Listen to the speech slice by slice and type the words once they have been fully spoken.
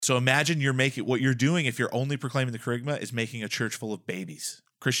So imagine what you're doing if you're only proclaiming the charisma is making a church full of babies,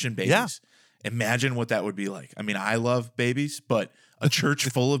 Christian babies. Yeah. Imagine what that would be like. I mean, I love babies, but a church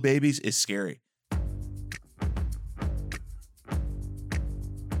full of babies is scary.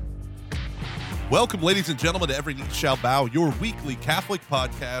 Welcome, ladies and gentlemen, to Every Knee Shall Bow, your weekly Catholic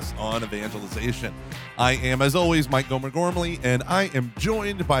podcast on evangelization. I am, as always, Mike Gomer Gormley, and I am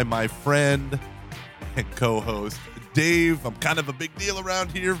joined by my friend and co-host, Dave. I'm kind of a big deal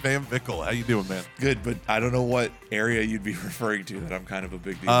around here, Van Vickle. How you doing, man? Good, but I don't know what area you'd be referring to that I'm kind of a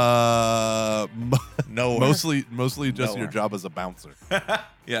big deal. Nowhere. Mostly just Nowhere. your job as a bouncer.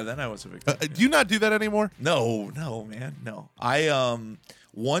 Yeah, then I was a big deal. Do you not do that anymore? No, man, no.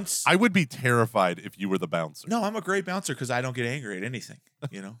 Once I would be terrified if you were the bouncer. No, I'm a great bouncer because I don't get angry at anything,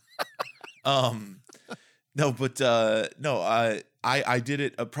 you know. I did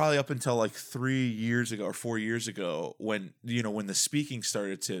it probably up until like 3 years ago or 4 years ago when the speaking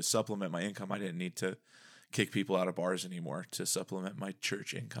started to supplement my income. I didn't need to kick people out of bars anymore to supplement my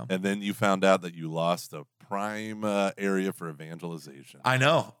church income. And then you found out that you lost a prime area for evangelization. I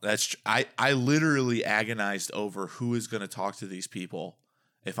know. I literally agonized over who is going to talk to these people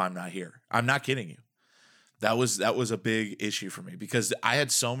if I'm not here. I'm not kidding you. That was a big issue for me because I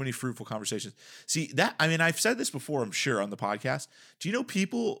had so many fruitful conversations. See, I've said this before, I'm sure, on the podcast. Do you know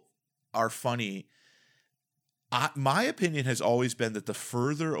people are funny? My opinion has always been that the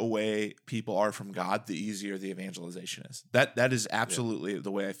further away people are from God, the easier the evangelization is. That is absolutely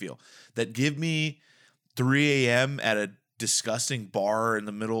the way I feel. That give me 3 a.m. at a disgusting bar in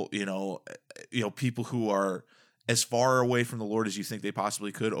the middle, people who are as far away from the Lord as you think they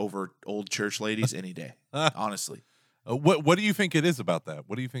possibly could over old church ladies any day, honestly. What do you think it is about that?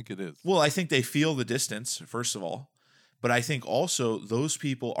 What do you think it is? Well, I think they feel the distance, first of all. But I think also those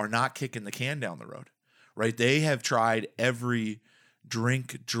people are not kicking the can down the road, right? They have tried every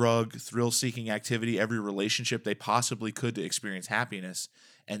drink, drug, thrill-seeking activity, every relationship they possibly could to experience happiness,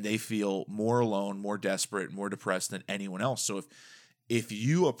 and they feel more alone, more desperate, more depressed than anyone else. So if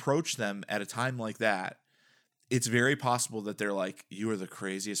you approach them at a time like that, it's very possible that they're like, you are the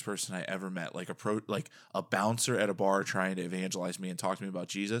craziest person I ever met. Like a bouncer at a bar trying to evangelize me and talk to me about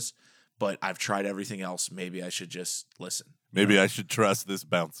Jesus, but I've tried everything else. Maybe I should just listen. Maybe I should trust this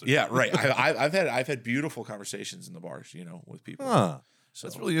bouncer. Yeah, right. I've had beautiful conversations in the bars, with people. So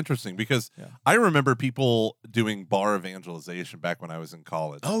that's really interesting because I remember people doing bar evangelization back when I was in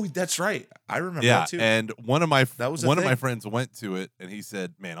college. Oh, that's right. I remember that too. And one of my my friends went to it and he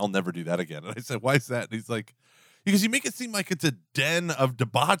said, "Man, I'll never do that again." And I said, "Why is that?" And he's like, "Because you make it seem like it's a den of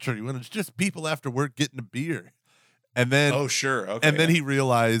debauchery when it's just people after work getting a beer." And then oh, sure. Okay. And then he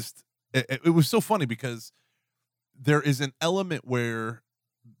realized it was so funny because there is an element where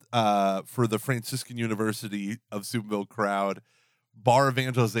for the Franciscan University of Steubenville crowd, bar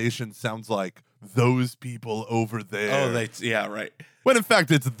evangelization sounds like those people over there. Oh, right. When in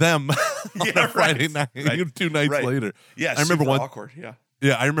fact it's them on a Friday night, 2 nights later. Yeah, I remember awkward. Yeah.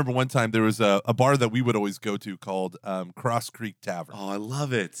 Yeah, I remember one time there was a bar that we would always go to called Cross Creek Tavern. Oh, I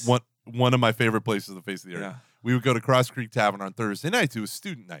love it. One of my favorite places on the face of the earth. Yeah. We would go to Cross Creek Tavern on Thursday nights. It was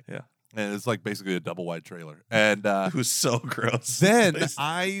student night. Yeah. And it's like basically a double wide trailer. And it was so gross. Then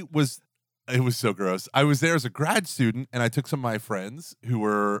it was so gross. I was there as a grad student, and I took some of my friends who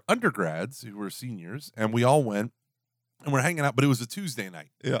were undergrads, who were seniors, and we all went, and we're hanging out, but it was a Tuesday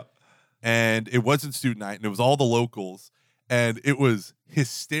night. Yeah. And it wasn't student night, and it was all the locals, and it was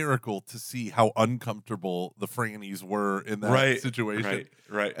hysterical to see how uncomfortable the frannies were in that situation.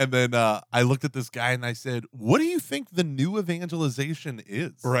 Right. And then I looked at this guy, and I said, "What do you think the new evangelization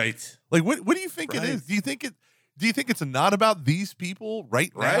is?" Right. Like, what do you think it is? Do you think it's not about these people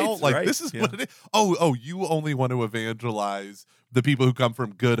right now? Like, this is what it is. Oh, you only want to evangelize the people who come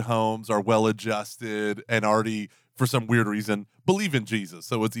from good homes, are well-adjusted, and already, for some weird reason, believe in Jesus,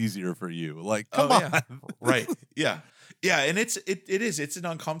 so it's easier for you. Like, come on. Yeah. Right. Yeah. Yeah, and it's an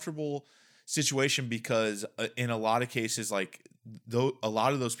uncomfortable situation because in a lot of cases, like a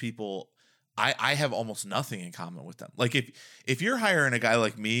lot of those people, I have almost nothing in common with them. Like if you're hiring a guy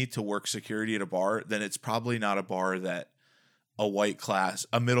like me to work security at a bar, then it's probably not a bar that a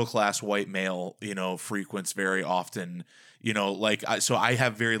middle class white male, frequents very often. So I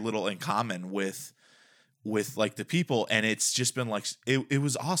have very little in common with like the people, and it's just been like it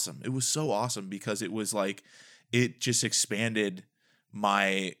was awesome. It was so awesome because it was like it just expanded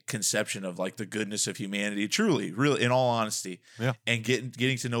my conception of like the goodness of humanity, truly, really, in all honesty. Yeah. And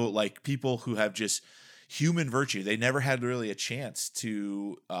getting to know like people who have just human virtue. They never had really a chance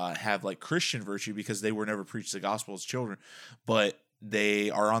to have like Christian virtue because they were never preached the gospel as children. But they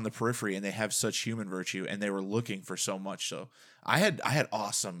are on the periphery and they have such human virtue and they were looking for so much. So I had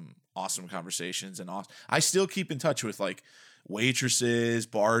awesome conversations, and I still keep in touch with like waitresses,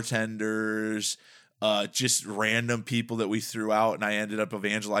 bartenders, just random people that we threw out, and I ended up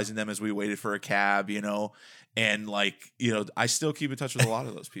evangelizing them as we waited for a cab, and like, I still keep in touch with a lot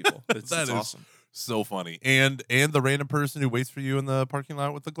of those people. It's awesome. So funny. And the random person who waits for you in the parking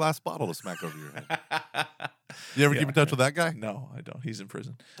lot with the glass bottle to smack over your head. You ever keep in touch with that guy? No, I don't. He's in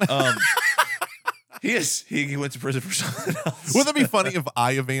prison. He is. He went to prison for something else. Wouldn't that be funny if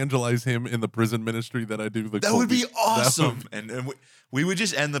I evangelize him in the prison ministry that I do? That would be awesome. And we would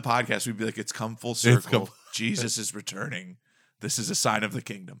just end the podcast. We'd be like, it's come full circle. Jesus is returning. This is a sign of the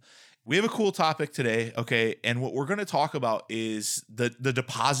kingdom. We have a cool topic today, okay? And what we're going to talk about is the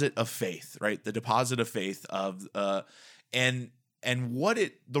deposit of faith, right? The deposit of faith of and what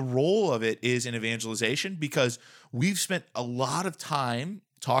the role of it is in evangelization, because we've spent a lot of time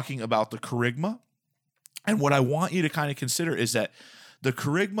talking about the kerygma. And what I want you to kind of consider is that the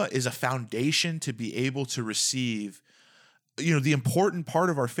kerygma is a foundation to be able to receive, the important part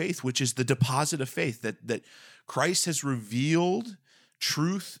of our faith, which is the deposit of faith, that Christ has revealed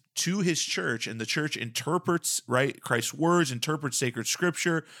truth to his church, and the church interprets, right, Christ's words, interprets sacred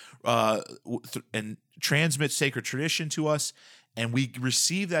scripture, and transmits sacred tradition to us, and we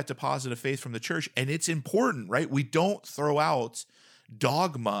receive that deposit of faith from the church. And it's important, right? We don't throw out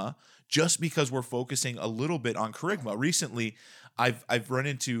dogma just because we're focusing a little bit on kerygma. Recently, I've run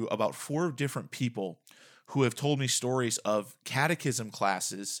into about 4 different people who have told me stories of catechism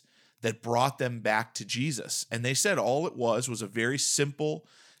classes that brought them back to Jesus. And they said all it was a very simple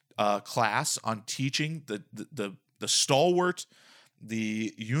class on teaching the stalwart,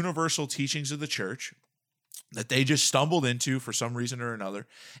 the universal teachings of the church that they just stumbled into for some reason or another.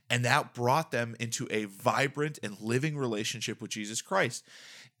 And that brought them into a vibrant and living relationship with Jesus Christ.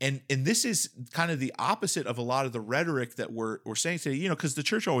 And this is kind of the opposite of a lot of the rhetoric that we're saying today, because the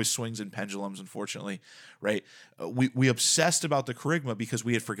church always swings in pendulums, unfortunately, right? We obsessed about the kerygma because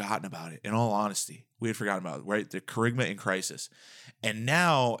we had forgotten about it. In all honesty, we had forgotten about it, right? The kerygma in crisis. And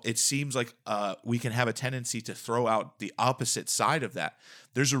now it seems like we can have a tendency to throw out the opposite side of that.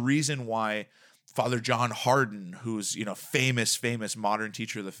 There's a reason why Father John Hardin, who's famous modern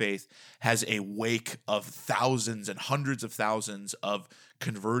teacher of the faith, has a wake of thousands and hundreds of thousands of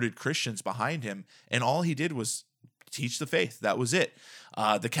converted Christians behind him, and all he did was teach the faith. That was it.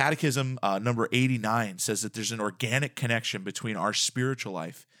 The Catechism number 89 says that there's an organic connection between our spiritual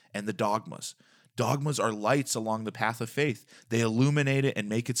life and the dogmas. Dogmas are lights along the path of faith. They illuminate it and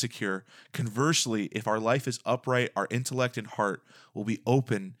make it secure. Conversely, if our life is upright, our intellect and heart will be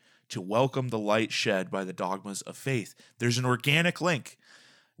open to welcome the light shed by the dogmas of faith. There's an organic link.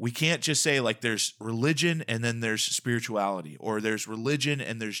 We can't just say like there's religion and then there's spirituality, or there's religion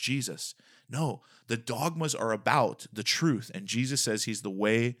and there's Jesus. No, the dogmas are about the truth, and Jesus says he's the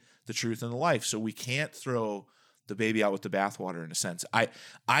way, the truth, and the life. So we can't throw the baby out with the bathwater in a sense.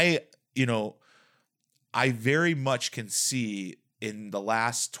 I very much can see in the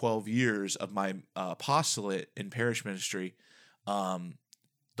last 12 years of my apostolate in parish ministry,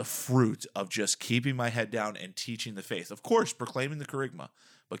 the fruit of just keeping my head down and teaching the faith. Of course, proclaiming the kerygma,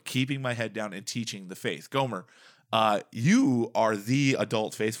 but keeping my head down and teaching the faith. Gomer, you are the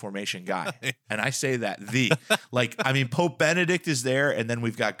adult faith formation guy. And I say that Pope Benedict is there, and then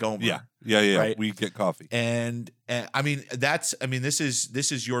we've got Gomer. Yeah. Right? We get coffee. And this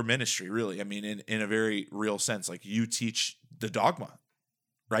is your ministry, really. In a very real sense, like you teach the dogma,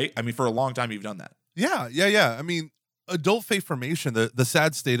 right? For a long time you've done that. Yeah. Adult faith formation, the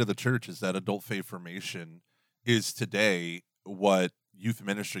sad state of the church is that adult faith formation is today what youth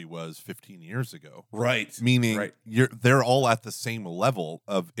ministry was 15 years ago. Right. Meaning they're all at the same level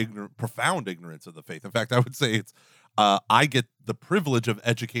of profound ignorance of the faith. In fact, I would say it's I get the privilege of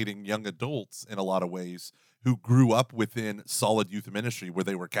educating young adults in a lot of ways who grew up within solid youth ministry where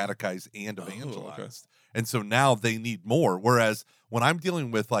they were catechized and evangelized. Okay. And so now they need more. Whereas when I'm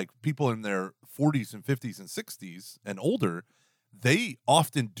dealing with like people in their 40s and 50s and 60s and older, they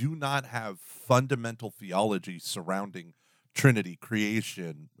often do not have fundamental theology surrounding Trinity,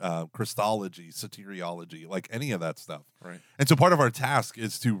 creation, Christology, soteriology, like any of that stuff. Right. And so part of our task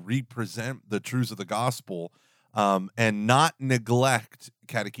is to represent the truths of the gospel and not neglect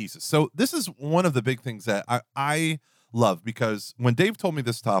catechesis. So this is one of the big things that I love, because when Dave told me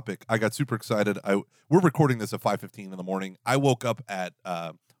this topic, I got super excited. We're recording this at 5:15 in the morning. I woke up at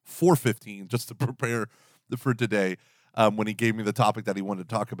 4:15 just to prepare for today when he gave me the topic that he wanted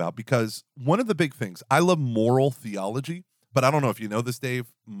to talk about, because one of the big things, I love moral theology, but I don't know if you know this, Dave,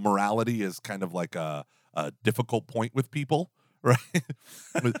 morality is kind of like a difficult point with people, right?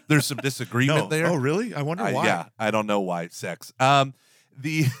 There's some disagreement there. Oh, really? I wonder why. Yeah, I don't know why. Sex.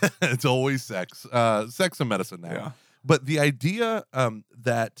 It's always sex. Sex and medicine now. Yeah. But the idea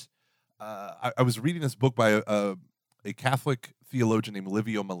that I was reading this book by a Catholic theologian named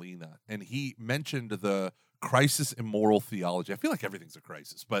Livio Molina, and he mentioned the crisis in moral theology. I feel like everything's a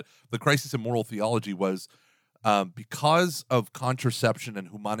crisis, but the crisis in moral theology was because of contraception and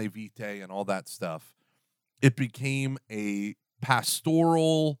Humanae Vitae and all that stuff, it became a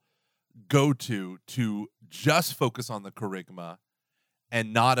pastoral go-to to just focus on the kerygma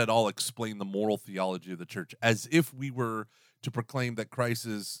and not at all explain the moral theology of the church, as if we were to proclaim that Christ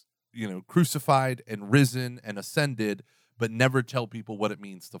is, crucified and risen and ascended, but never tell people what it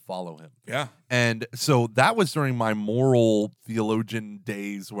means to follow him. Yeah. And so that was during my moral theologian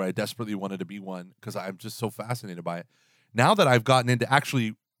days where I desperately wanted to be one because I'm just so fascinated by it. Now that I've gotten into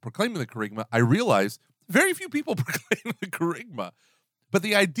actually proclaiming the kerygma, I realize very few people proclaim the kerygma. But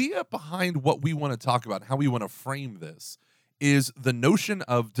the idea behind what we want to talk about, how we want to frame this, is the notion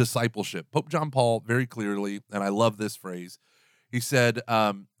of discipleship. Pope John Paul very clearly, and I love this phrase, he said,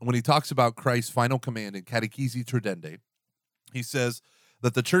 when he talks about Christ's final command in Catechesi Tradendae, he says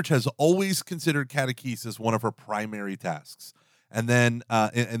that the church has always considered catechesis one of her primary tasks. And then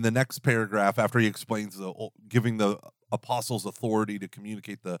in the next paragraph, after he explains giving the apostles authority to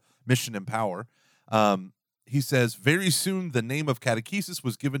communicate the mission and power, he says, very soon the name of catechesis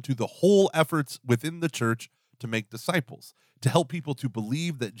was given to the whole efforts within the church to make disciples, to help people to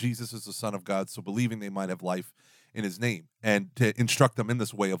believe that Jesus is the Son of God, so believing they might have life in his name, and to instruct them in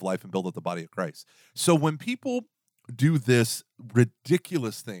this way of life and build up the body of Christ. So when people do this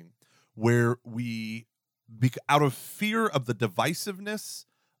ridiculous thing where we, out of fear of the divisiveness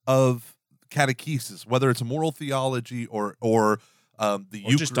of catechesis, whether it's moral theology or the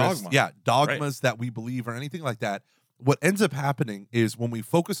Eucharist, just dogma. Dogmas that we believe or anything like that, what ends up happening is when we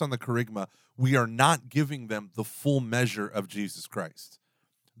focus on the kerygma, we are not giving them the full measure of Jesus Christ.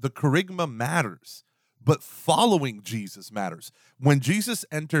 The kerygma matters, but following Jesus matters. When Jesus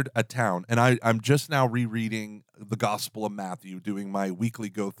entered a town, and I'm just now rereading the Gospel of Matthew, doing my weekly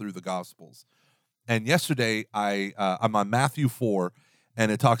go through the Gospels. And yesterday, I'm on Matthew 4,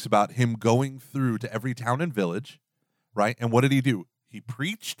 and it talks about him going through to every town and village, right? And what did he do? He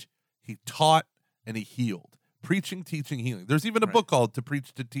preached, he taught, and he healed. Preaching, teaching, healing. There's even a book called To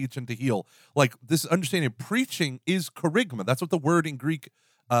Preach, to Teach, and to Heal. Like this understanding of preaching is kerygma. That's what the word in Greek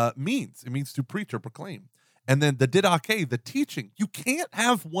means. It means to preach or proclaim. And then the didache, the teaching, you can't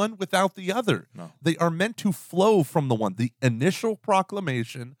have one without the other. No. They are meant to flow from the one. The initial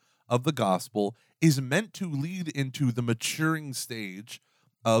proclamation of the gospel is meant to lead into the maturing stage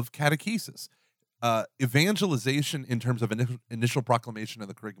of catechesis. Evangelization in terms of initial proclamation of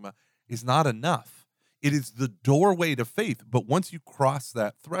the kerygma is not enough. It is the doorway to faith. But once you cross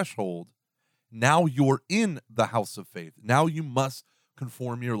that threshold, now you're in the house of faith. Now you must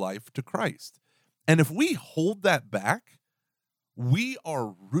conform your life to Christ. And if we hold that back, we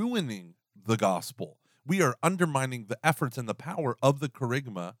are ruining the gospel. We are undermining the efforts and the power of the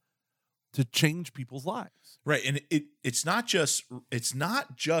kerygma to change people's lives. Right. And it's not just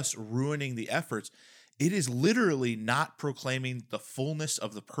ruining the efforts. It is literally not proclaiming the fullness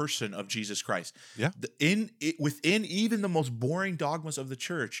of the person of Jesus Christ. Yeah. Within even the most boring dogmas of the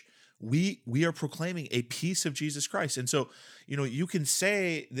church, we are proclaiming a piece of Jesus Christ. And so, you can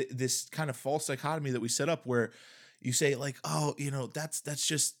say this kind of false dichotomy that we set up where you say like, oh, that's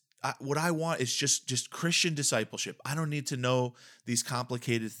just what I want is just Christian discipleship. I don't need to know these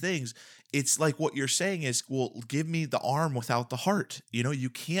complicated things. It's like what you're saying is, well, give me the arm without the heart. You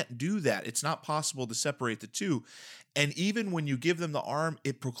can't do that. It's not possible to separate the two. And even when you give them the arm,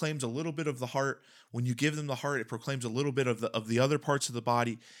 it proclaims a little bit of the heart. When you give them the heart, it proclaims a little bit of the other parts of the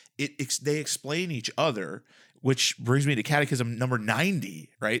body. They explain each other, which brings me to Catechism number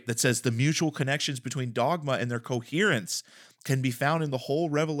 90, right? That says the mutual connections between dogma and their coherence can be found in the whole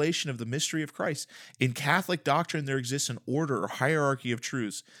revelation of the mystery of Christ. In Catholic doctrine, there exists an order or hierarchy of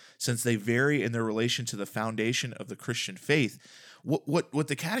truths, since they vary in their relation to the foundation of the Christian faith. What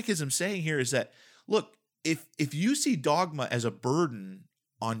the Catechism is saying here is that, look, if you see dogma as a burden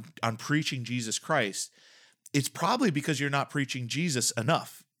on preaching Jesus Christ, it's probably because you're not preaching Jesus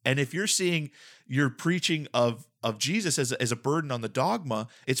enough. And if you're seeing your preaching of Jesus as a burden on the dogma,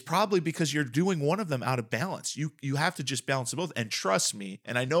 it's probably because you're doing one of them out of balance. You have to just balance them both. And trust me,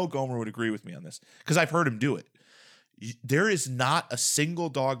 and I know Gomer would agree with me on this because I've heard him do it. There is not a single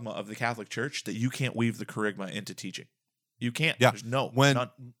dogma of the Catholic Church that you can't weave the kerygma into teaching. You can't. Yeah. There's none.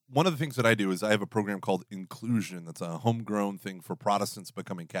 one of the things that I do is I have a program called Inclusion. That's a homegrown thing for Protestants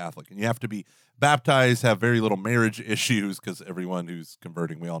becoming Catholic. And you have to be baptized, have very little marriage issues, because everyone who's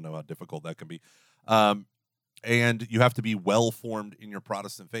converting, we all know how difficult that can be. And you have to be well-formed in your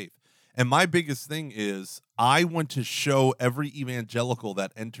Protestant faith. And my biggest thing is I want to show every evangelical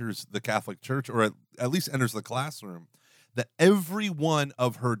that enters the Catholic Church, or at least enters the classroom, that every one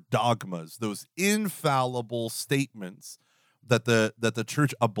of her dogmas, those infallible statements that the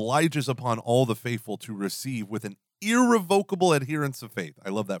church obliges upon all the faithful to receive with an irrevocable adherence of faith. I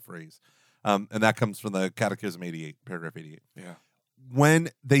love that phrase. And that comes from the Catechism 88, paragraph 88. Yeah. When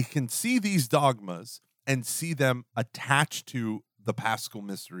they can see these dogmas and see them attached to the Paschal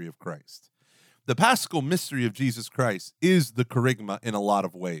mystery of Christ. The Paschal mystery of Jesus Christ is the kerygma in a lot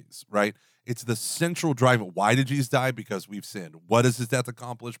of ways, right? It's the central driver. Why did Jesus die? Because we've sinned. What does his death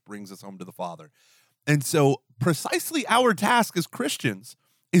accomplish? Brings us home to the Father. And so precisely our task as Christians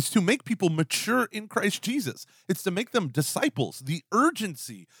is to make people mature in Christ Jesus. It's to make them disciples. The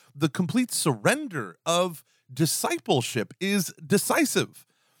urgency, the complete surrender of discipleship is decisive.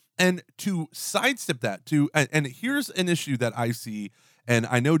 And to sidestep that, and here's an issue that I see, and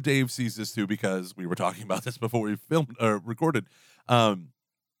I know Dave sees this too because we were talking about this before we recorded,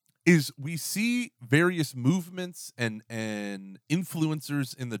 is we see various movements and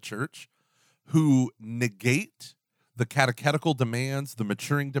influencers in the church who negate the catechetical demands, the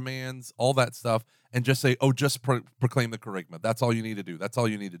maturing demands, all that stuff, and just say, oh, just proclaim the kerygma. That's all you need to do. That's all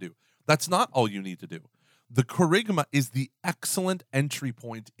you need to do. That's not all you need to do. The kerygma is the excellent entry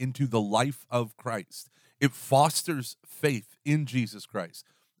point into the life of Christ. It fosters faith in Jesus Christ.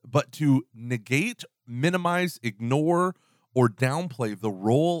 But to negate, minimize, ignore, or downplay the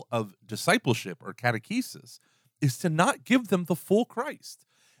role of discipleship or catechesis is to not give them the full Christ.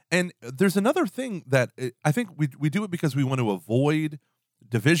 And there's another thing that I think we do it because we want to avoid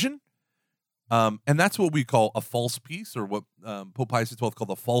division. And that's what we call a false peace, or what Pope Pius XII called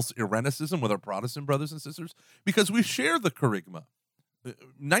the false Irenicism with our Protestant brothers and sisters, because we share the kerygma.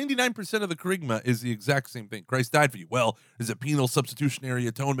 99% of the kerygma is the exact same thing. Christ died for you. Well, is it penal substitutionary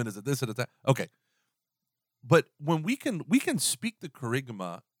atonement? Is it this? Is it that? Okay. But when we can speak the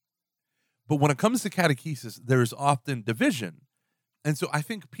kerygma, but when it comes to catechesis, there's often division. And so I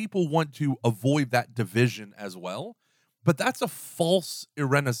think people want to avoid that division as well. But that's a false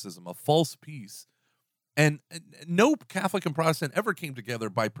Irenicism, a false peace. And no Catholic and Protestant ever came together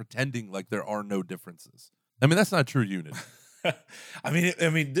by pretending like there are no differences. I mean, that's not true unity.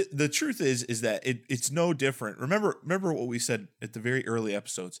 The truth is that it's no different. Remember what we said at the very early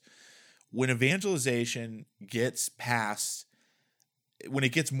episodes. When evangelization gets past, when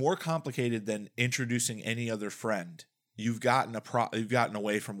it gets more complicated than introducing any other friend, you've gotten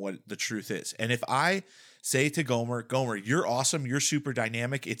away from what the truth is. And if I say to Gomer, you're awesome, you're super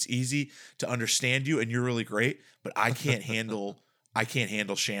dynamic, it's easy to understand you, and you're really great, but I can't handle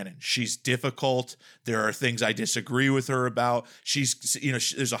Shannon. She's difficult. There are things I disagree with her about.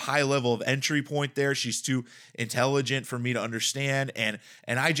 There's a high level of entry point there. She's too intelligent for me to understand. And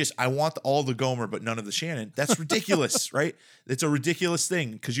I want all the Gomer, but none of the Shannon. That's ridiculous, right? It's a ridiculous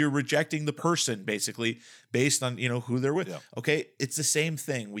thing because you're rejecting the person basically based on, who they're with. Yeah. Okay. It's the same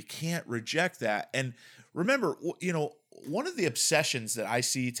thing. We can't reject that. And remember, one of the obsessions that I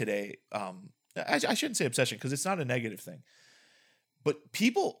see today, I shouldn't say obsession because it's not a negative thing. But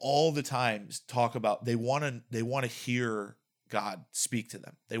people all the time talk about they want to hear God speak to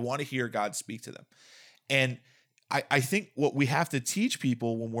them. They want to hear God speak to them. And I think what we have to teach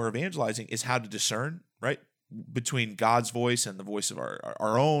people when we're evangelizing is how to discern, right, between God's voice and the voice of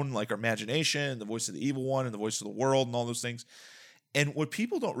our own, like our imagination, the voice of the evil one and the voice of the world and all those things. And what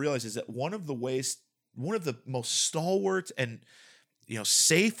people don't realize is that one of the most stalwart and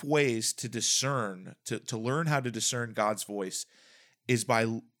safe ways to discern, to learn how to discern God's voice is by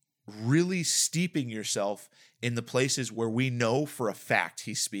really steeping yourself in the places where we know for a fact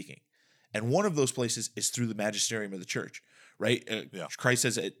he's speaking. And one of those places is through the magisterium of the church, right? Yeah. Christ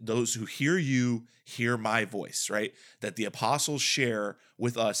says, those who hear you hear my voice, right? That the apostles share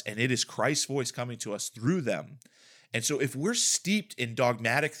with us, and it is Christ's voice coming to us through them. And so if we're steeped in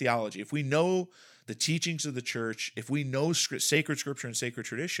dogmatic theology, if we know the teachings of the church, if we know sacred scripture and sacred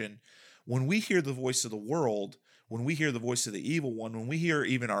tradition, when we hear the voice of the world, when we hear the voice of the evil one, when we hear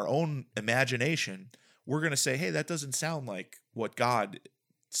even our own imagination, we're going to say, hey, that doesn't sound like what God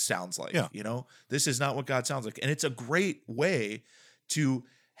sounds like. Yeah. This is not what God sounds like. And it's a great way to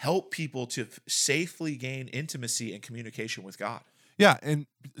help people to safely gain intimacy and communication with God. Yeah. And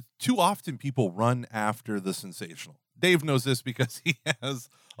too often people run after the sensational. Dave knows this because he has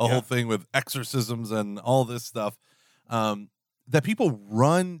a whole thing with exorcisms and all this stuff. that people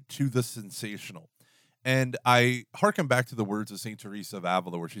run to the sensational. And I hearken back to the words of St. Teresa of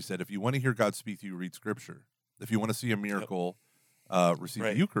Avila, where she said, if you want to hear God speak to you, read scripture. If you want to see a miracle, receive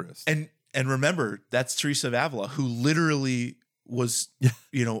the Eucharist. And remember, that's Teresa of Avila, who literally was,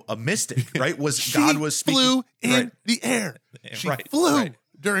 a mystic, right? God was speaking. Flew in the air. She flew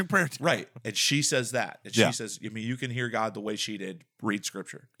during prayer time. Right. And she says that. And she says, you can hear God the way she did. Read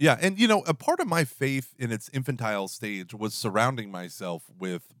scripture. Yeah. And, a part of my faith in its infantile stage was surrounding myself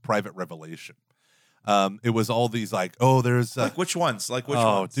with private revelation. It was all these there's like which ones?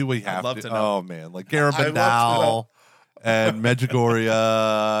 Ones? Do we have to know. Oh man, like Garabandal and Medjugorje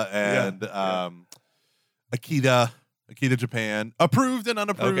and Akita, Japan, approved and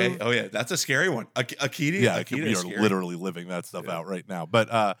unapproved. Okay. Oh yeah, that's a scary one. Akita. Yeah, Akita we are scary. literally living that stuff out right now. But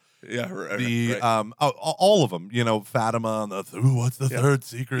all of them, Fatima and what's the third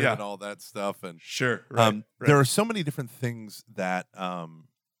secret and all that stuff. And sure, there are so many different things that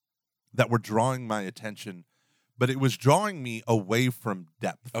that were drawing my attention, but it was drawing me away from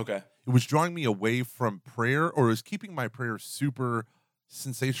depth. Okay. It was drawing me away from prayer, or it was keeping my prayer super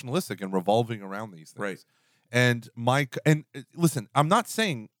sensationalistic and revolving around these things. Right. And listen, I'm not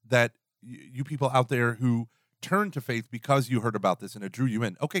saying that you people out there who turn to faith because you heard about this and it drew you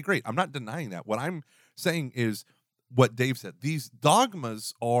in. Okay, great. I'm not denying that. What I'm saying is what Dave said. These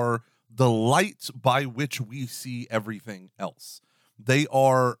dogmas are the lights by which we see everything else. They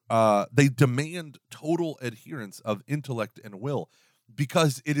are they demand total adherence of intellect and will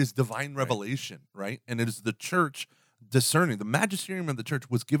because it is divine revelation, right? And it is the church discerning. The magisterium of the church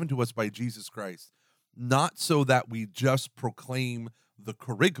was given to us by Jesus Christ, not so that we just proclaim the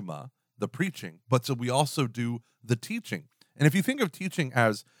kerygma, the preaching, but so we also do the teaching. And if you think of teaching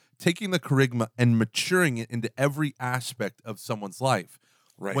as taking the kerygma and maturing it into every aspect of someone's life,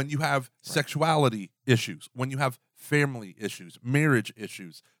 when you have sexuality issues, when you have family issues, marriage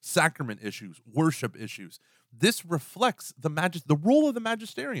issues, sacrament issues, worship issues, this reflects the role of the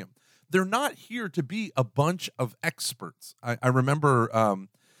magisterium. They're not here to be a bunch of experts. I remember one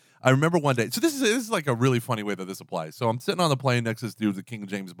day. So this is like a really funny way that this applies. So I'm sitting on the plane next to this dude with the King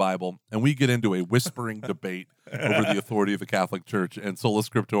James Bible, and we get into a whispering debate over the authority of the Catholic Church and sola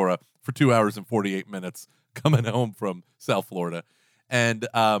scriptura for 2 hours and 48 minutes coming home from South Florida. And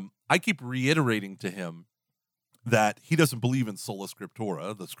I keep reiterating to him that he doesn't believe in sola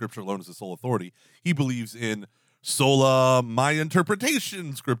scriptura, the scripture alone is the sole authority. He believes in sola my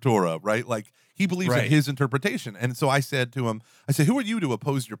interpretation scriptura, right? Like he believes in his interpretation. And so I said to him, who are you to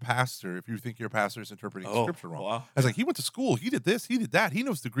oppose your pastor if you think your pastor is interpreting scripture wrong? Wow. I was like, he went to school, he did this, he did that, he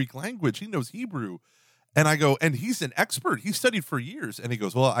knows the Greek language, he knows Hebrew. And I go, and he's an expert. He studied for years. And he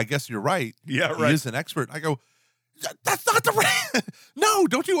goes, well, I guess you're right. Yeah, right. He is an expert. I go, that's not the right. No,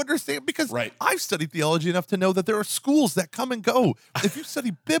 don't you understand? Because I've studied theology enough to know that there are schools that come and go. If you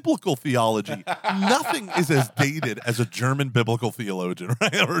study biblical theology, nothing is as dated as a German biblical theologian,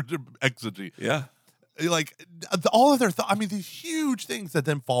 right? Or exegete. Yeah. Like all of their thoughts, these huge things that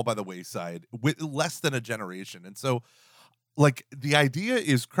then fall by the wayside with less than a generation. And so, like, the idea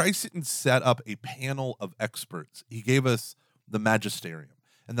is Christ didn't set up a panel of experts. He gave us the magisterium.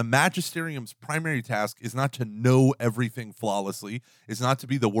 And the magisterium's primary task is not to know everything flawlessly. It's not to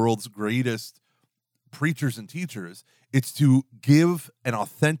be the world's greatest preachers and teachers. It's to give an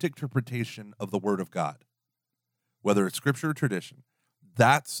authentic interpretation of the Word of God, whether it's scripture or tradition.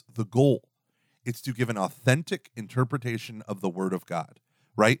 That's the goal. It's to give an authentic interpretation of the Word of God,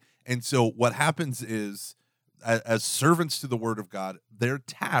 right? And so what happens is, as servants to the Word of God, their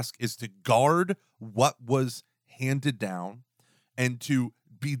task is to guard what was handed down and to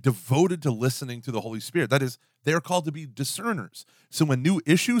be devoted to listening to the Holy Spirit. That is, they're called to be discerners. So when new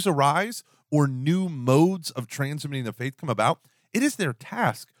issues arise or new modes of transmitting the faith come about, it is their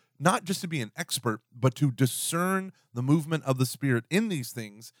task not just to be an expert, but to discern the movement of the Spirit in these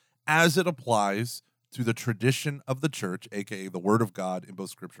things as it applies to the tradition of the church, aka the Word of God in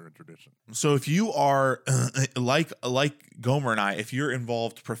both scripture and tradition. So if you are like Gomer and I, if you're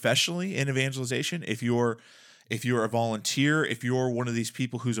involved professionally in evangelization, if you're a volunteer, if you're one of these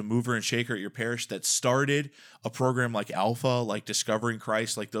people who's a mover and shaker at your parish that started a program like Alpha, like Discovering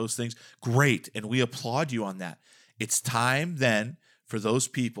Christ, like those things, great. And we applaud you on that. It's time then for those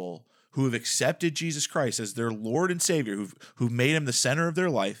people who have accepted Jesus Christ as their Lord and Savior, who've made him the center of their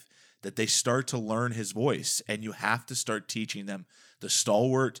life, that they start to learn his voice. And you have to start teaching them the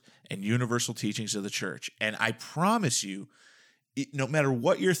stalwart and universal teachings of the church. And I promise you, no matter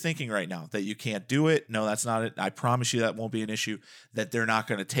what you're thinking right now, that you can't do it, no, that's not it. I promise you that won't be an issue, that they're not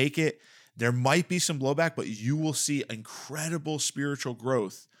going to take it. There might be some blowback, but you will see incredible spiritual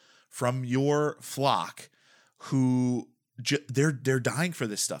growth from your flock who they're dying for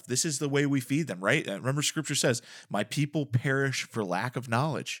this stuff. This is the way we feed them, right? Remember, Scripture says, "My people perish for lack of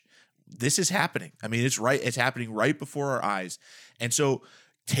knowledge." This is happening. I mean, it's happening right before our eyes. And so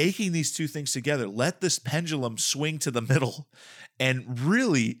taking these two things together, let this pendulum swing to the middle and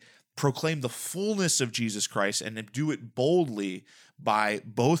really proclaim the fullness of Jesus Christ, and do it boldly by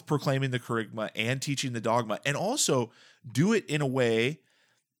both proclaiming the kerygma and teaching the dogma, and also do it in a way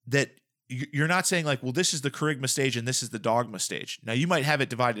that you're not saying like, well, this is the kerygma stage and this is the dogma stage. Now, you might have it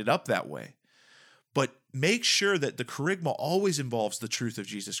divided up that way, but make sure that the kerygma always involves the truth of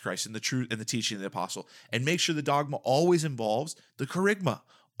Jesus Christ and the truth and the teaching of the apostle, and make sure the dogma always involves the kerygma,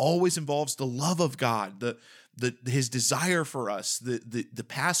 always involves the love of God, his desire for us, the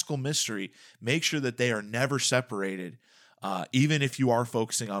paschal mystery. Make sure that they are never separated. Even if you are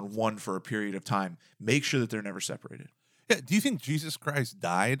focusing on one for a period of time, make sure that they're never separated. Yeah. Do you think Jesus Christ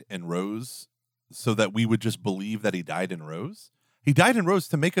died and rose so that we would just believe that he died and rose? He died and rose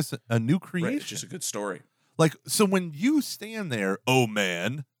to make us a new creation. Right, it's just a good story. Like, so when you stand there, oh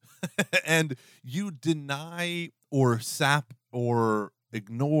man, and you deny or sap or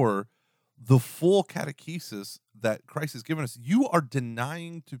ignore the full catechesis that Christ has given us, you are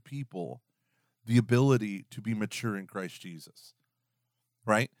denying to people the ability to be mature in Christ Jesus,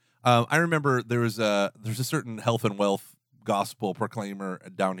 right? I remember there's a certain health and wealth gospel proclaimer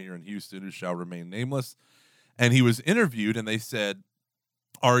down here in Houston who shall remain nameless, and he was interviewed, and they said,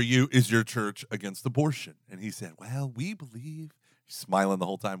 is your church against abortion? And he said, well, we believe, smiling the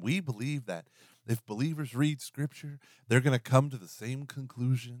whole time, we believe that if believers read Scripture, they're going to come to the same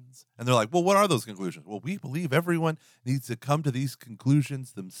conclusions. And they're like, well, what are those conclusions? Well, we believe everyone needs to come to these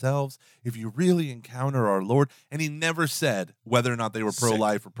conclusions themselves if you really encounter our Lord. And he never said whether or not they were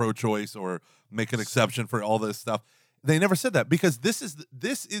pro-life or pro-choice or make an exception for all this stuff. They never said that, because this is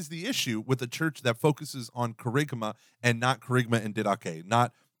the issue with a church that focuses on kerygma and not kerygma and didache,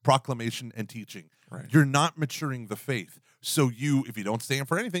 not proclamation and teaching. Right. You're not maturing the faith. So if you don't stand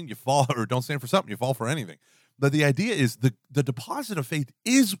for anything, you fall, or don't stand for something, you fall for anything. But the idea is the deposit of faith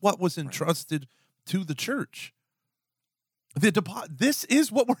is what was entrusted to the church. This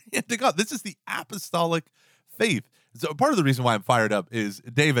is what we're handing up. This is the apostolic faith. So part of the reason why I'm fired up is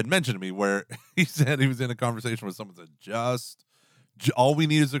David mentioned to me where he said he was in a conversation with someone that said, all we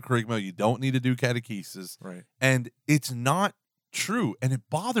need is a kerygma. You don't need to do catechesis. Right. And it's not true. And it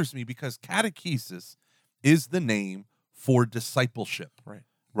bothers me because catechesis is the name for discipleship. Right.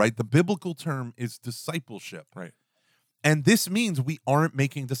 Right. The biblical term is discipleship. Right. And this means we aren't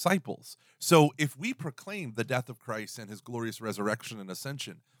making disciples. So if we proclaim the death of Christ and his glorious resurrection and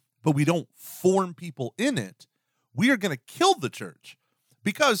ascension, but we don't form people in it, we are going to kill the church,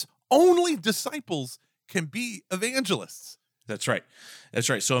 because only disciples can be evangelists. That's right. That's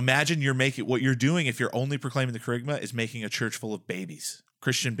right. So imagine what you're doing if you're only proclaiming the kerygma is making a church full of babies,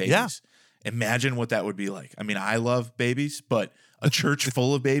 Christian babies. Yeah. Imagine what that would be like. I mean, I love babies, but a church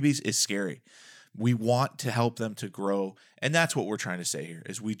full of babies is scary. We want to help them to grow. And that's what we're trying to say here,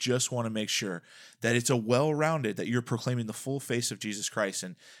 is we just want to make sure that it's a well-rounded, that you're proclaiming the full face of Jesus Christ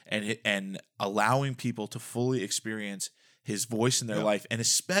and allowing people to fully experience his voice in their life, and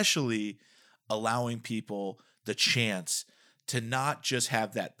especially allowing people the chance to not just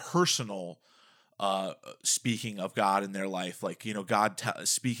have that personal speaking of God in their life, like, God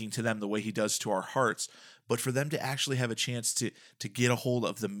speaking to them the way he does to our hearts, but for them to actually have a chance to get a hold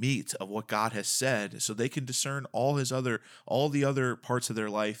of the meat of what God has said, so they can discern all the other parts of their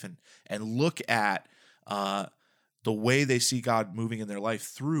life and look at the way they see God moving in their life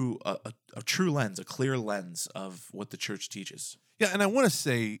through a true lens, a clear lens of what the church teaches. Yeah, and I want to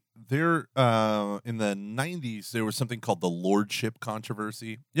say there in the 90s, there was something called the Lordship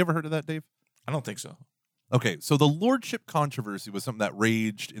controversy. You ever heard of that, Dave? I don't think so. Okay, so the Lordship controversy was something that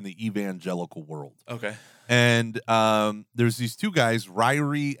raged in the evangelical world. Okay. And there's these two guys,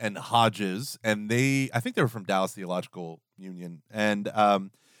 Ryrie and Hodges, and I think they were from Dallas Theological Union, and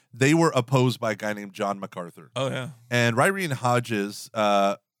they were opposed by a guy named John MacArthur. Oh, yeah. And Ryrie and Hodges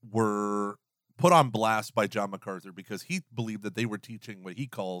were put on blast by John MacArthur because he believed that they were teaching what he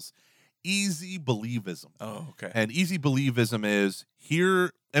calls easy believism. Oh, okay. And easy believism is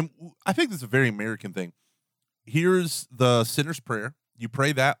here, and I think this is a very American thing. Here's the sinner's prayer. You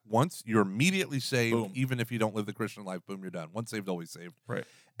pray that once, you're immediately saved. Boom. Even if you don't live the Christian life. Boom, you're done. Once saved, always saved. Right.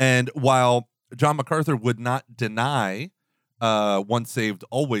 And while John MacArthur would not deny once saved,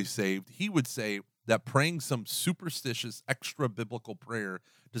 always saved, he would say that praying some superstitious, extra biblical prayer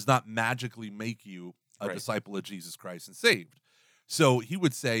does not magically make you a disciple of Jesus Christ and saved. So he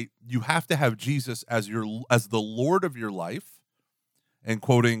would say you have to have Jesus as the Lord of your life. And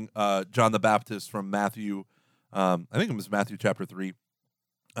quoting John the Baptist from Matthew I think it was Matthew chapter 3.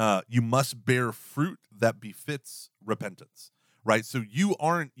 You must bear fruit that befits repentance, right? So you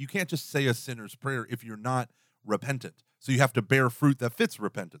can't just say a sinner's prayer if you're not repentant. So you have to bear fruit that fits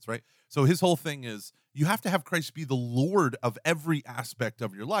repentance, right? So his whole thing is you have to have Christ be the Lord of every aspect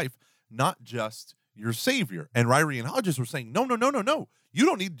of your life, not just your Savior. And Ryrie and Hodges were saying, no. You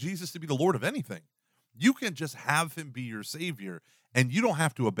don't need Jesus to be the Lord of anything. You can just have him be your Savior, and you don't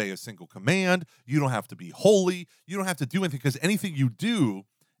have to obey a single command. You don't have to be holy. You don't have to do anything, because anything you do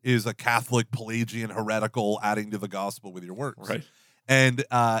is a Catholic, Pelagian, heretical, adding to the gospel with your works. Right. And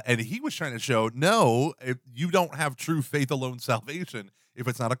he was trying to show, no, you don't have true faith alone salvation if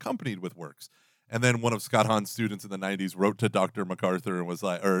it's not accompanied with works. And then one of Scott Hahn's students in the 90s wrote to Dr. MacArthur and was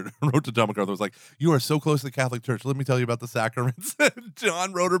like, or wrote to John MacArthur, was like, you are so close to the Catholic Church. Let me tell you about the sacraments. And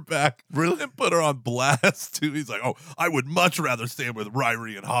John wrote her back, really, and put her on blast too. He's like, oh, I would much rather stand with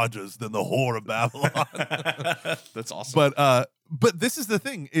Ryrie and Hodges than the whore of Babylon. That's awesome. But this is the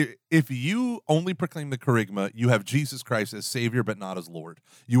thing. If you only proclaim the kerygma, you have Jesus Christ as Savior, but not as Lord.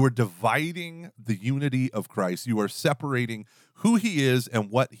 You are dividing the unity of Christ. You are separating who he is and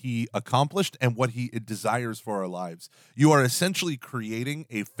what he accomplished and what he desires for our lives. You are essentially creating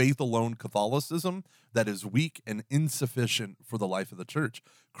a faith alone Catholicism that is weak and insufficient for the life of the church.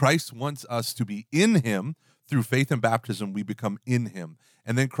 Christ wants us to be in him. Through faith and baptism, we become in him.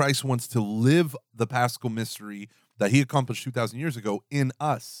 And then Christ wants to live the Paschal mystery that he accomplished 2,000 years ago in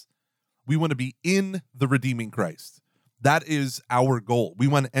us. We want to be in the redeeming Christ. That is our goal. We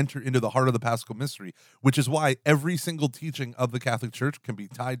want to enter into the heart of the Paschal mystery, which is why every single teaching of the Catholic Church can be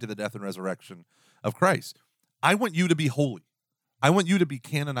tied to the death and resurrection of Christ. I want you to be holy. I want you to be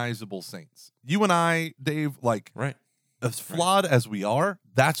canonizable saints. You and I, Dave, right. As flawed as we are,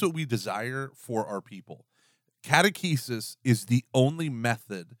 that's what we desire for our people. Catechesis is the only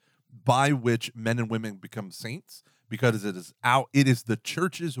method by which men and women become saints, because it is the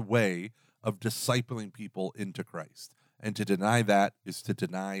church's way of discipling people into Christ. And to deny that is to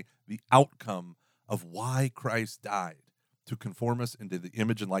deny the outcome of why Christ died, to conform us into the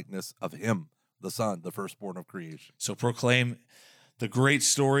image and likeness of him, the Son, the firstborn of creation. So proclaim the great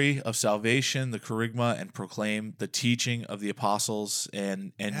story of salvation, the kerygma, and proclaim the teaching of the apostles.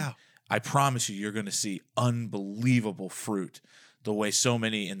 And I promise you're going to see unbelievable fruit, the way so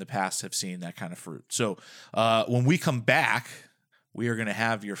many in the past have seen that kind of fruit. So when we come back, we are going to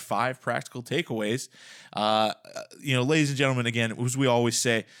have your 5 practical takeaways. Ladies and gentlemen, again, as we always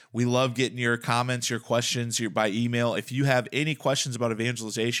say, we love getting your comments, your questions by email. If you have any questions about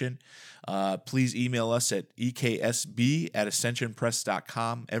evangelization, please email us at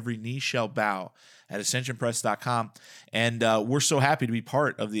eksb@ascensionpress.com. Every knee shall bow at ascensionpress.com. And we're so happy to be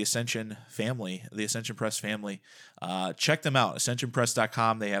part of the Ascension family, the Ascension Press family. Check them out,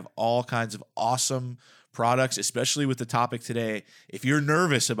 ascensionpress.com. They have all kinds of awesome products, especially with the topic today. If you're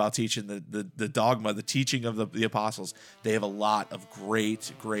nervous about teaching the dogma, the teaching of the apostles, they have a lot of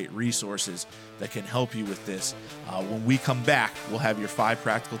great resources that can help you with this. When we come back, we'll have your 5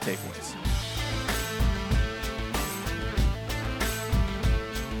 practical takeaways.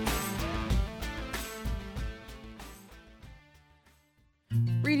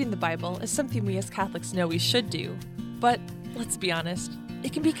 Reading the Bible is something we as Catholics know we should do, but let's be honest,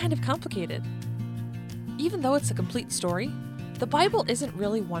 it can be kind of complicated. Even though it's a complete story, the Bible isn't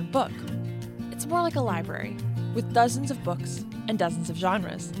really one book. It's more like a library, with dozens of books and dozens of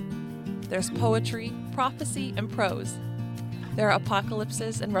genres. There's poetry, prophecy, and prose. There are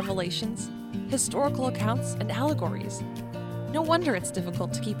apocalypses and revelations, historical accounts, and allegories. No wonder it's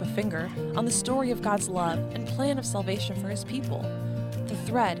difficult to keep a finger on the story of God's love and plan of salvation for his people, the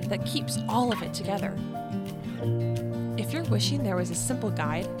thread that keeps all of it together. If you're wishing there was a simple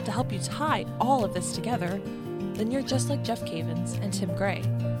guide to help you tie all of this together, then you're just like Jeff Cavins and Tim Gray.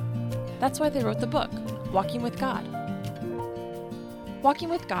 That's why they wrote the book, Walking with God. Walking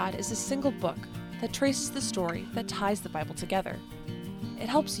with God is a single book that traces the story that ties the Bible together. It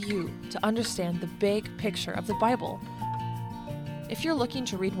helps you to understand the big picture of the Bible. If you're looking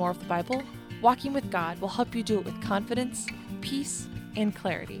to read more of the Bible, Walking with God will help you do it with confidence, peace, and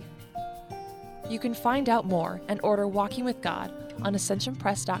clarity. You can find out more and order Walking with God on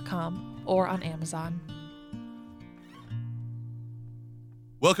ascensionpress.com or on Amazon.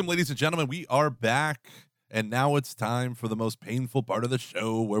 Welcome, ladies and gentlemen. We are back, and now it's time for the most painful part of the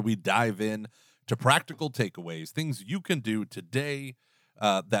show, where we dive in to practical takeaways, things you can do today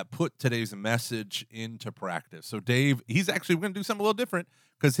that put today's message into practice. So Dave, he's actually going to do something a little different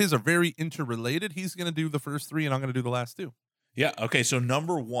because his are very interrelated. He's going to do the first 3, and I'm going to do the last 2. Yeah. Okay. So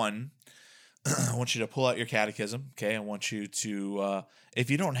number 1, I want you to pull out your catechism. Okay. I want you to, if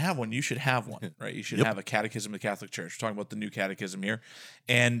you don't have one, you should have one, right? You should have a catechism of the Catholic Church. We're talking about the new catechism here.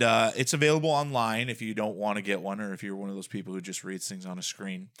 And it's available online if you don't want to get one, or if you're one of those people who just reads things on a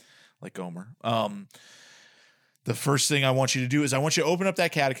screen like Gomer. The first thing I want you to do is I want you to open up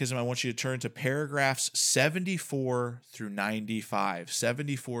that catechism. I want you to turn to paragraphs 74 through 95.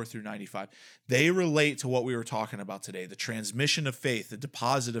 74 through 95. They relate to what we were talking about today, the transmission of faith, the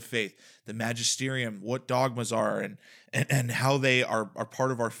deposit of faith, the magisterium, what dogmas are, and how they are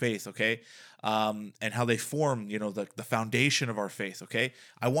part of our faith, okay? And how they form, the foundation of our faith, okay?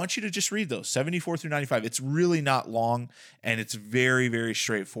 I want you to just read those, 74 through 95. It's really not long, and it's very, very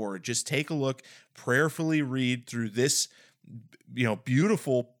straightforward. Just take a look, prayerfully read through this,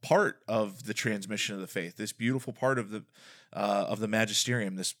 beautiful part of the transmission of the faith, this beautiful part of the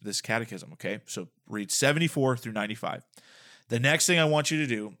magisterium, this catechism, okay? So read 74 through 95. The next thing I want you to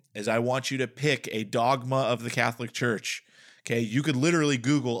do is I want you to pick a dogma of the Catholic Church. Okay, you could literally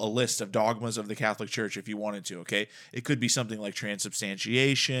Google a list of dogmas of the Catholic Church if you wanted to, okay? It could be something like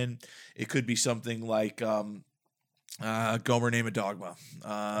transubstantiation. It could be something like, Gomer, name a dogma.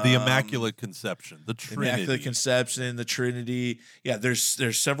 The Immaculate Conception, the Trinity. Immaculate Conception, the Trinity. Yeah, there's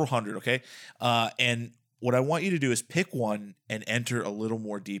several hundred, okay? And what I want you to do is pick one and enter a little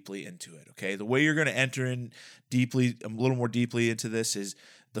more deeply into it, okay? The way you're going to enter in a little more deeply into this is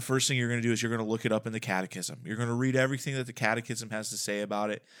the first thing you're going to do is you're going to look it up in the catechism. You're going to read everything that the catechism has to say about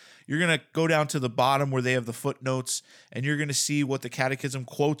it. You're going to go down to the bottom where they have the footnotes, and you're going to see what the catechism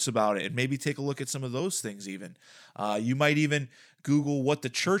quotes about it, and maybe take a look at some of those things even. You might even Google what the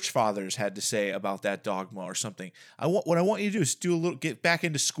church fathers had to say about that dogma or something. What I want you to do is get back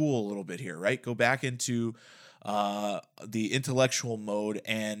into school a little bit here, right? Go back into the intellectual mode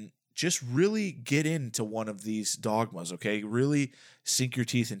and just really get into one of these dogmas, okay? Really sink your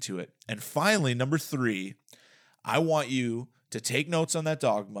teeth into it. And finally, number 3, I want you to take notes on that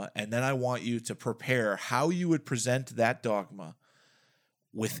dogma, and then I want you to prepare how you would present that dogma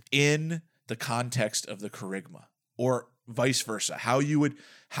within the context of the kerygma, or vice versa, how you would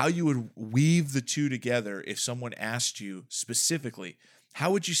weave the two together. If someone asked you specifically,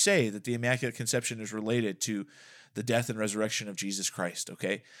 how would you say that the Immaculate Conception is related to the death and resurrection of Jesus Christ,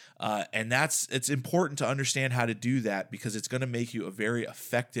 okay? And it's important to understand how to do that, because it's going to make you a very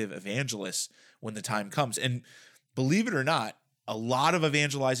effective evangelist when the time comes. And believe it or not, a lot of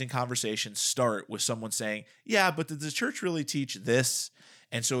evangelizing conversations start with someone saying, yeah, but did the church really teach this?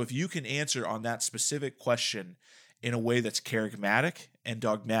 And so if you can answer on that specific question in a way that's charismatic and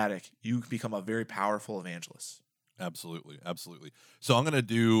dogmatic, you become a very powerful evangelist. Absolutely. Absolutely. So I'm going to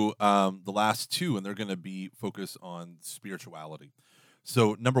do the last 2, and they're going to be focused on spirituality.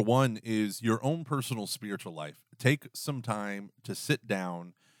 So number 1 is your own personal spiritual life. Take some time to sit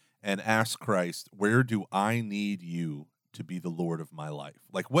down and ask Christ, where do I need you to be the Lord of my life?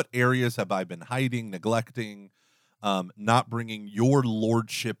 Like, what areas have I been hiding, neglecting, not bringing your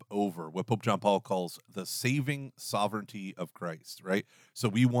lordship over, what Pope John Paul calls the saving sovereignty of Christ, right? So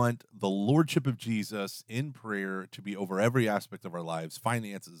we want the lordship of Jesus in prayer to be over every aspect of our lives,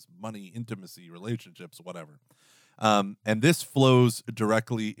 finances, money, intimacy, relationships, whatever. And this flows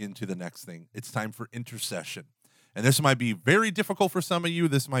directly into the next thing. It's time for intercession. And this might be very difficult for some of you.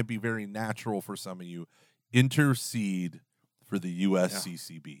 This might be very natural for some of you. Intercede for the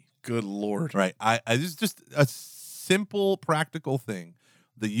USCCB. Yeah. Good Lord. Right. This is just a simple, practical thing.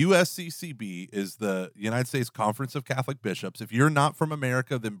 The USCCB is the United States Conference of Catholic Bishops. If you're not from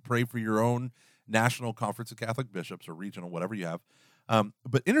America, then pray for your own National Conference of Catholic Bishops, or regional, whatever you have.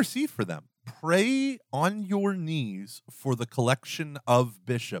 But intercede for them. Pray on your knees for the collection of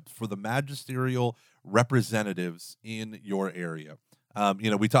bishops, for the magisterial representatives in your area.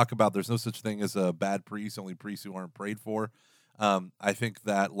 We talk about there's no such thing as a bad priest, only priests who aren't prayed for. I think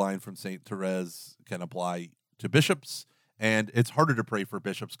that line from St. Therese can apply to bishops, and it's harder to pray for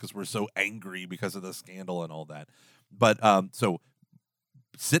bishops because we're so angry because of the scandal and all that. But so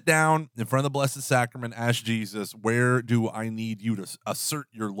sit down in front of the Blessed Sacrament, ask Jesus, where do I need you to assert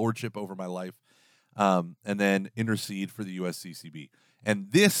your lordship over my life? And then intercede for the USCCB.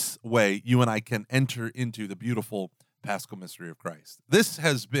 And this way, you and I can enter into the beautiful Paschal Mystery of Christ. This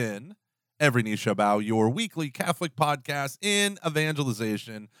has been Every Knee Shall Bow, your weekly Catholic podcast in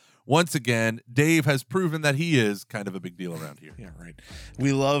evangelization. Once again, Dave has proven that he is kind of a big deal around here. Yeah, right.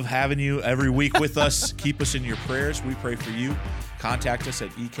 We love having you every week with us. Keep us in your prayers. We pray for you. Contact us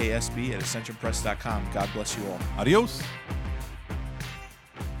at EKSB@ascensionpress.com. God bless you all. Adios.